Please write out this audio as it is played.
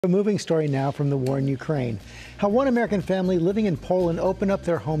A moving story now from the war in Ukraine. How one American family living in Poland opened up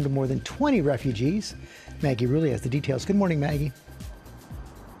their home to more than 20 refugees. Maggie Rulli has the details. Good morning, Maggie.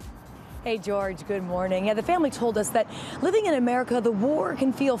 Hey, George, good morning. Yeah, the family told us that living in America, the war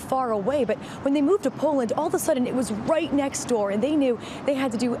can feel far away, but when they moved to Poland, all of a sudden it was right next door, and they knew they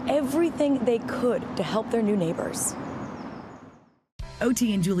had to do everything they could to help their new neighbors.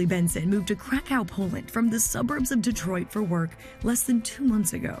 OT and Julie Benson moved to Krakow, Poland from the suburbs of Detroit for work less than 2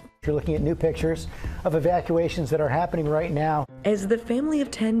 months ago. You're looking at new pictures of evacuations that are happening right now. As the family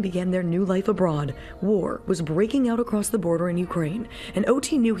of 10 began their new life abroad, war was breaking out across the border in Ukraine, and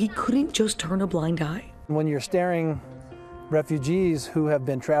OT knew he couldn't just turn a blind eye. When you're staring refugees who have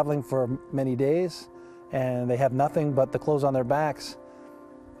been traveling for many days and they have nothing but the clothes on their backs,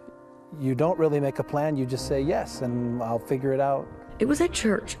 you don't really make a plan, you just say yes and I'll figure it out. It was at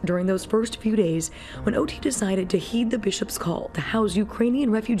church during those first few days when OT decided to heed the bishop's call to house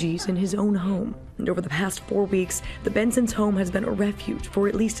Ukrainian refugees in his own home. And over the past 4 weeks, the Benson's home has been a refuge for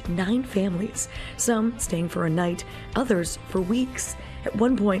at least 9 families, some staying for a night, others for weeks. At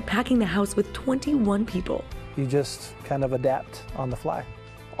one point, packing the house with 21 people. You just kind of adapt on the fly,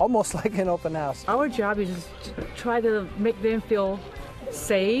 almost like an open house. Our job is to try to make them feel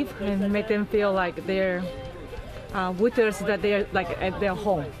safe and make them feel like they're with us, that they're like at their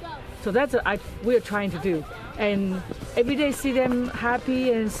home. So that's what we're trying to do. And every day see them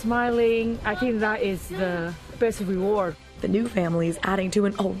happy and smiling, I think that is the best reward. The new family is adding to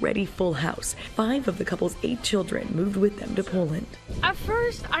an already full house. 5 of the couple's 8 children moved with them to Poland. At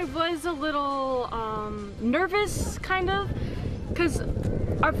first, I was a little nervous, kind of, because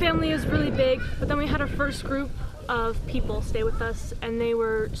our family is really big, but then we had our first group of people stay with us, and they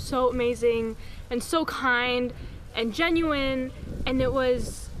were so amazing and so kind and genuine, and it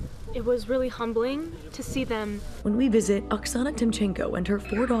was really humbling to see them. When we visit, Oksana Timchenko and her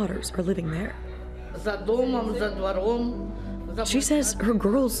 4 daughters are living there. She says her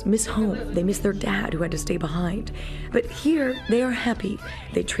girls miss home. They miss their dad, who had to stay behind. But here, they are happy.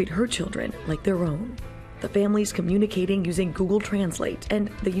 They treat her children like their own. The family's communicating using Google Translate and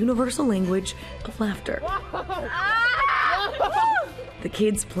the universal language of laughter. The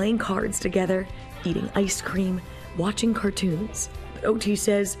kids playing cards together, eating ice cream, watching cartoons. But OT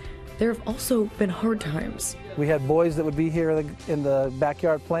says there have also been hard times. We had boys that would be here in the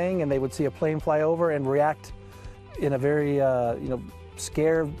backyard playing, and they would see a plane fly over and react in a very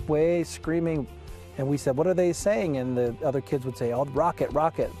scared way, screaming. And we said, "What are they saying?" And the other kids would say, "Oh, rocket,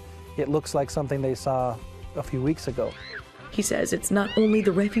 rocket." It looks like something they saw a few weeks ago. He says it's not only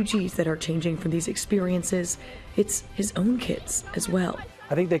the refugees that are changing from these experiences, it's his own kids as well.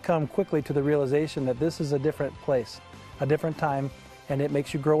 I think they come quickly to the realization that this is a different place, a different time, and it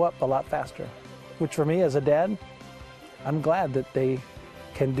makes you grow up a lot faster. Which for me as a dad, I'm glad that they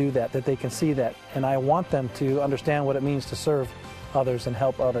can do that, that they can see that, and I want them to understand what it means to serve others and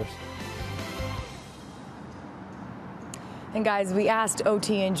help others. And guys, we asked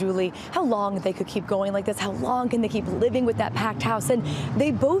OT and Julie how long they could keep going like this, how long can they keep living with that packed house, and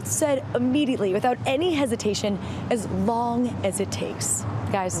they both said immediately, without any hesitation, as long as it takes.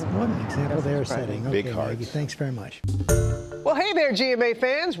 Guys. What an example they're setting. Okay, Big hearts. Maggie, thanks very much. Well, hey there, GMA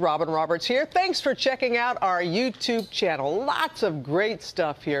fans. Robin Roberts here. Thanks for checking out our YouTube channel. Lots of great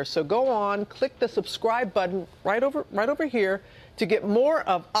stuff here. So go on, click the subscribe button right over here to get more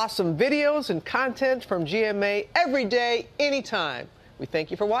of awesome videos and content from GMA every day, anytime. We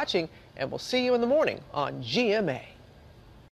thank you for watching, and we'll see you in the morning on GMA.